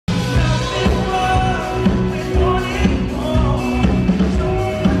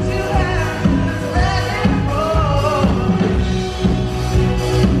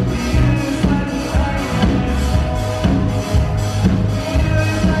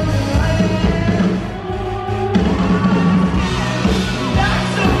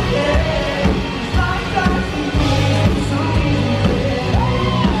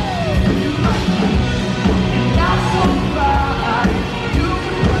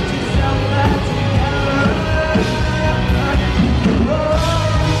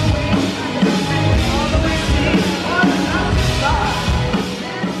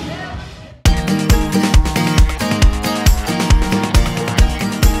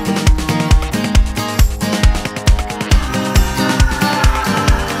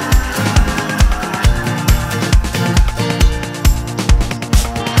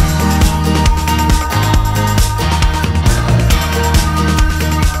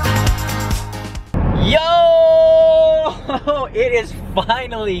it is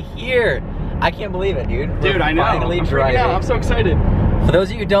finally here. I can't believe it, dude. Dude, I know. Finally I'm driving. freaking out. I'm so excited. For those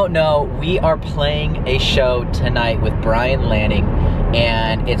of you who don't know, we are playing a show tonight with Bryan Lanning,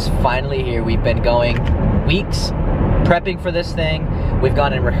 and it's finally here. We've been going weeks prepping for this thing. We've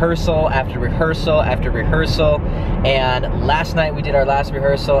gone in rehearsal after rehearsal after rehearsal, and last night we did our last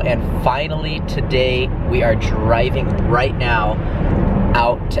rehearsal, and finally today we are driving right now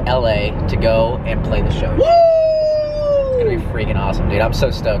out to LA to go and play the show. Woo! It's gonna be freaking awesome, dude. I'm so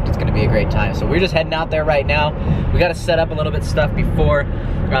stoked. It's gonna be a great time. So we're just heading out there right now. We gotta set up a little bit stuff before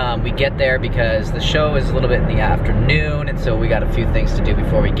we get there because the show is a little bit in the afternoon, and so we got a few things to do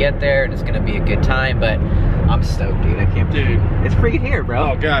before we get there, and it's gonna be a good time, but I'm stoked, dude. I can't believe it. It's freaking here,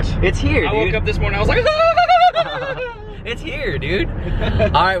 bro. Oh gosh. It's here, dude. I woke up this morning, I was like, it's here, dude.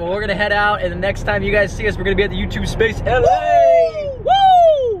 All right, well, we're gonna head out, and the next time you guys see us, we're gonna be at the YouTube Space LA.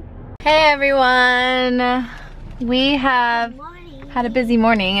 Woo! Hey everyone. We have had a busy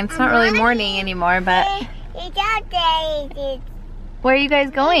morning, and it's not really morning anymore, but It's out there. where are you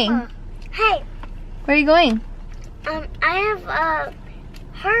guys going? Hey, Where are you going? I have a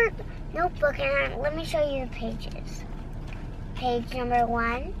heart notebook, and let me show you the pages. Page number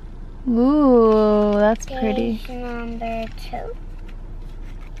 1. Ooh, that's pretty. Page number 2.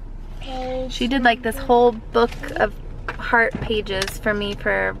 Page. She did like this whole book of heart pages for me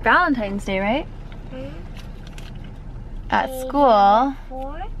for Valentine's Day, right? At Page school.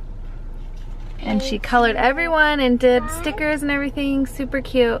 4. And she colored everyone and did stickers and everything, super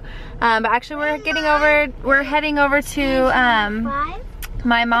cute. But actually we're heading over to 5.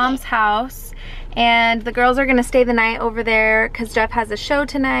 my mom's house, and the girls are gonna stay the night over there because Jeff has a show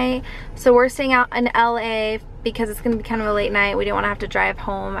tonight. So we're staying out in LA because it's gonna be kind of a late night. We didn't wanna have to drive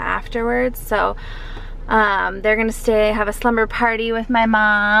home afterwards. So they're gonna stay, have a slumber party with my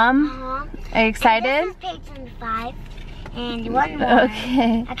mom. Are you excited? And this is page number 5. And one more.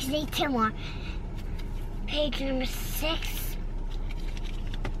 Okay. Actually, 2 more. Page number 6.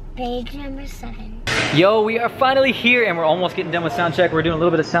 Page number 7. Yo, we are finally here, and we're almost getting done with sound check. We're doing a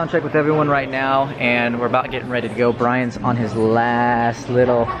little bit of sound check with everyone right now, and we're about getting ready to go. Brian's on his last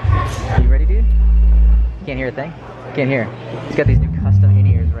little... You ready, dude? Can't hear a thing? Can't hear. He's got these new custom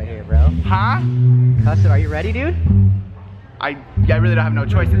in-ears right here, bro. huh? Custom, are you ready, dude? I really don't have no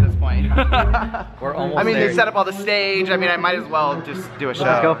choice at this point. We're almost I mean, there. they set up all the stage. I mean, I might as well just do a show.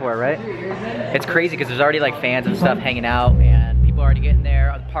 Let's go for it, right? It's crazy because there's already like fans and stuff hanging out, and people are already getting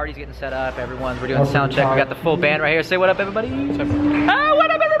there. The party's getting set up. We're doing sound check. We got the full band right here. Say what up, everybody. Ah, what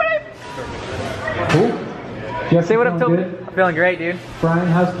up, everybody? Cool. Jeff, Say what up, Toby. good? I'm feeling great, dude. Brian,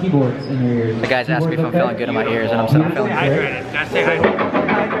 how's keyboards in your ears? The guys asked me if I'm feeling good in my ears, and I'm feeling great.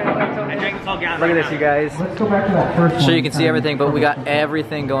 Look at this, you guys. Let's go back to that first one. So you can see everything, but we got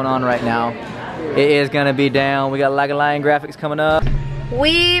everything going on right now. It is gonna be down. We got Like a Lion graphics coming up.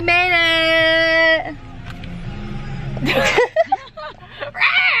 We made it!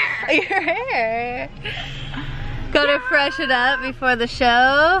 Your hair. Go to freshen up before the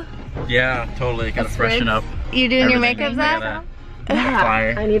show. Yeah, totally. Gotta freshen up. You doing your Everything. makeup, Zach? Gotta apply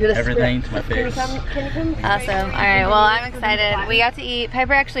everything to my face. Awesome. Alright, well, I'm excited. We got to eat.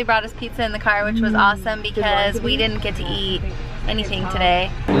 Piper actually brought us pizza in the car, which was awesome because we didn't get to eat anything today.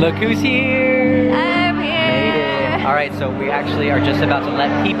 Look who's here! I'm here! Alright, so we actually are just about to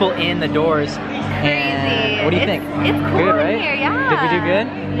let people in the doors. Crazy. What do you think? It's cool Good, in right? here, yeah. Did we do good?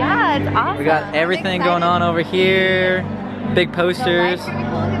 Yeah, it's awesome. We got everything going on over here. Big posters. Look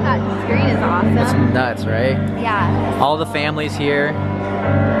at that screen, is awesome. It's nuts, right? Yeah. All the families here.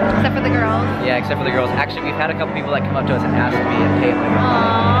 Except for the girls. Yeah, except for the girls. Actually, we've had a couple people that come up to us and ask me and pay them.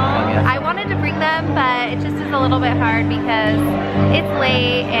 I wanted to bring them, but it just is a little bit hard because it's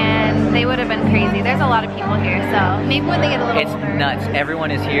late and they would have been crazy. There's a lot of people here, so maybe when they get a little older. It's nuts.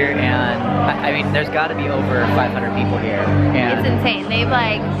 Everyone is here, and I mean, there's got to be over 500 people here. And it's insane.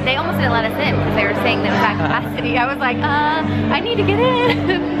 They almost didn't let us in because they were saying that it was at capacity. I was like, I need to get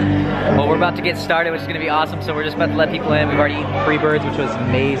in. Well, we're about to get started, which is going to be awesome. So we're just about to let people in. We've already eaten free birds, which was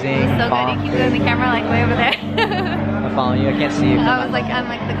amazing. It was so good. You keep doing the camera like way over there. I'm following you. I can't see you. I was like, I'm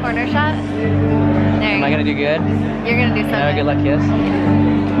like the corner shot. There Am I going to do good? You're going to do something. Good luck, kiss.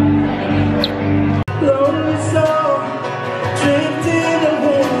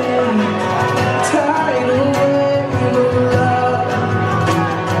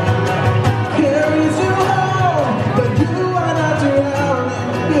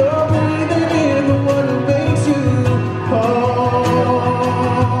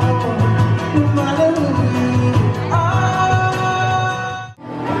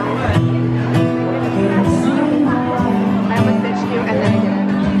 I almost bitched you and then I did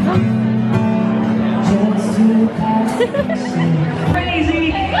it.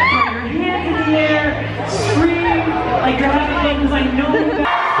 Crazy! Put your hand in the air, scream like you're having fun because I know you guys.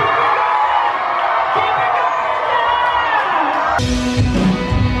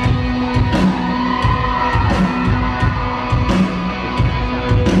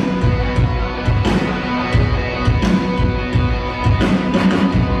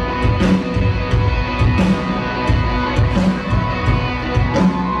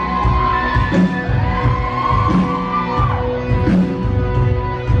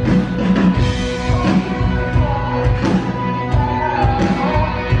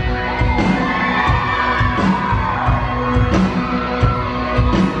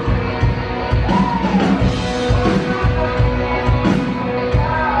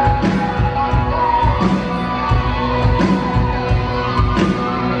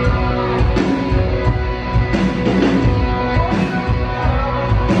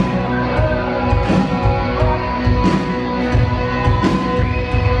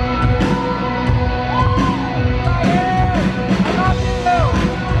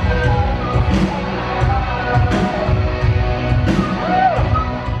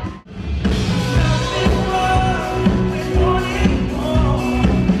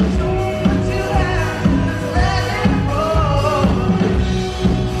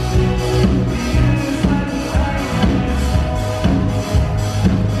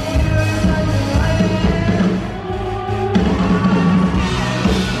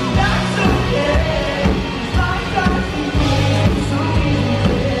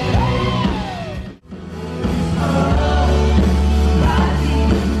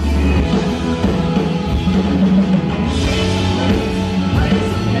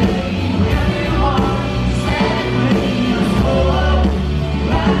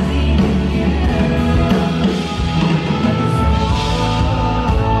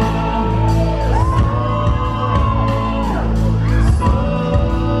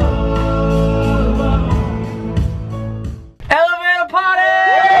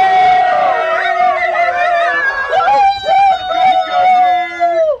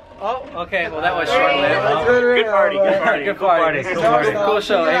 Okay, well that was short-lived. Good party. Cool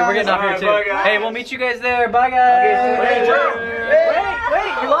show. Hey, we're getting off here too. Hey, we'll meet you guys there. Bye, guys.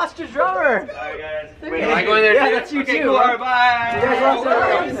 Wait, you lost your drummer. Bye, guys. Am I going there too? Yeah, that's you too. Cool. Bye.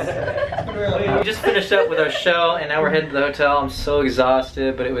 We just finished up with our show, and now we're heading to the hotel. I'm so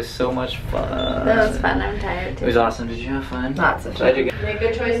exhausted, but it was so much fun. That was fun. I'm tired too. It was awesome. Did you have fun? Lots of fun. Make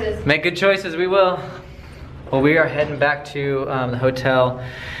good choices. Make good choices. We will. Well, we are heading back to the hotel,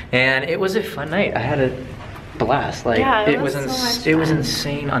 and it was a fun night. I had a blast. Like, yeah, it was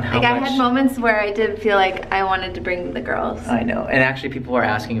insane on how much. I had moments where I did feel like I wanted to bring the girls. I know, and actually people were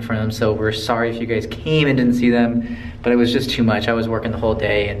asking for them, so we're sorry if you guys came and didn't see them, but it was just too much. I was working the whole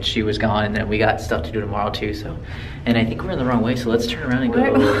day, and she was gone, and then we got stuff to do tomorrow too. So, and I think we're in the wrong way, so let's turn around and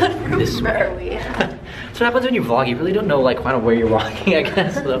go this way. Where are we? That's what happens when you vlog. You really don't know like kind of where you're walking, I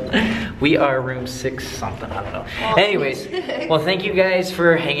guess. So, we are room 6 something, I don't know. Anyways, well, thank you guys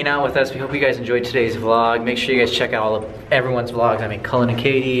for hanging out with us. We hope you guys enjoyed today's vlog. Make sure you guys check out all of everyone's vlogs. I mean, Cullen and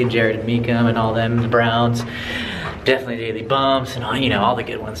Katie and Jared and Meekum and all them, the Browns. Definitely Daily Bumps and all, you know, all the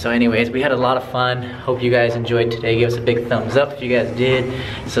good ones. So anyways, we had a lot of fun. Hope you guys enjoyed today. Give us a big thumbs up if you guys did.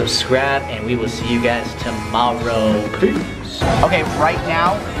 Subscribe, and we will see you guys tomorrow. Peace. Okay, right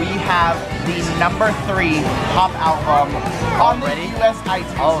now we have the #3 pop album on the US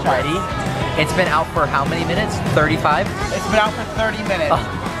iTunes Already? charts. It's been out for how many minutes? 35? It's been out for 30 minutes.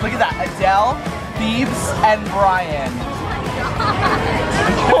 Oh. Look at that, Adele, Thebes, and Bryan.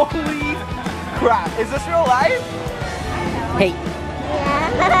 Holy crap, is this real life? Hey.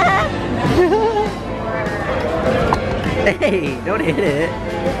 Hey, don't hit it.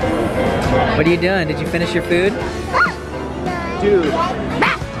 What are you doing? Did you finish your food? Dude.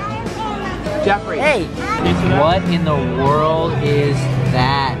 Jeffrey. Hey. What in the world is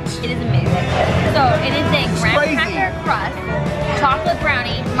that? It is amazing. So it is a graham cracker crust, chocolate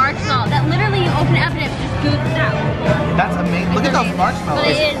brownie, marshmallow. That literally you open it up and it just gooses out. That's amazing. Look at those marshmallows.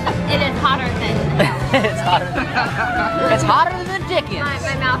 But it is hotter than It's hotter. It's hotter than Dickens.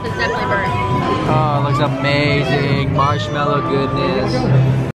 my mouth is definitely burned. Oh, it looks amazing. Marshmallow goodness.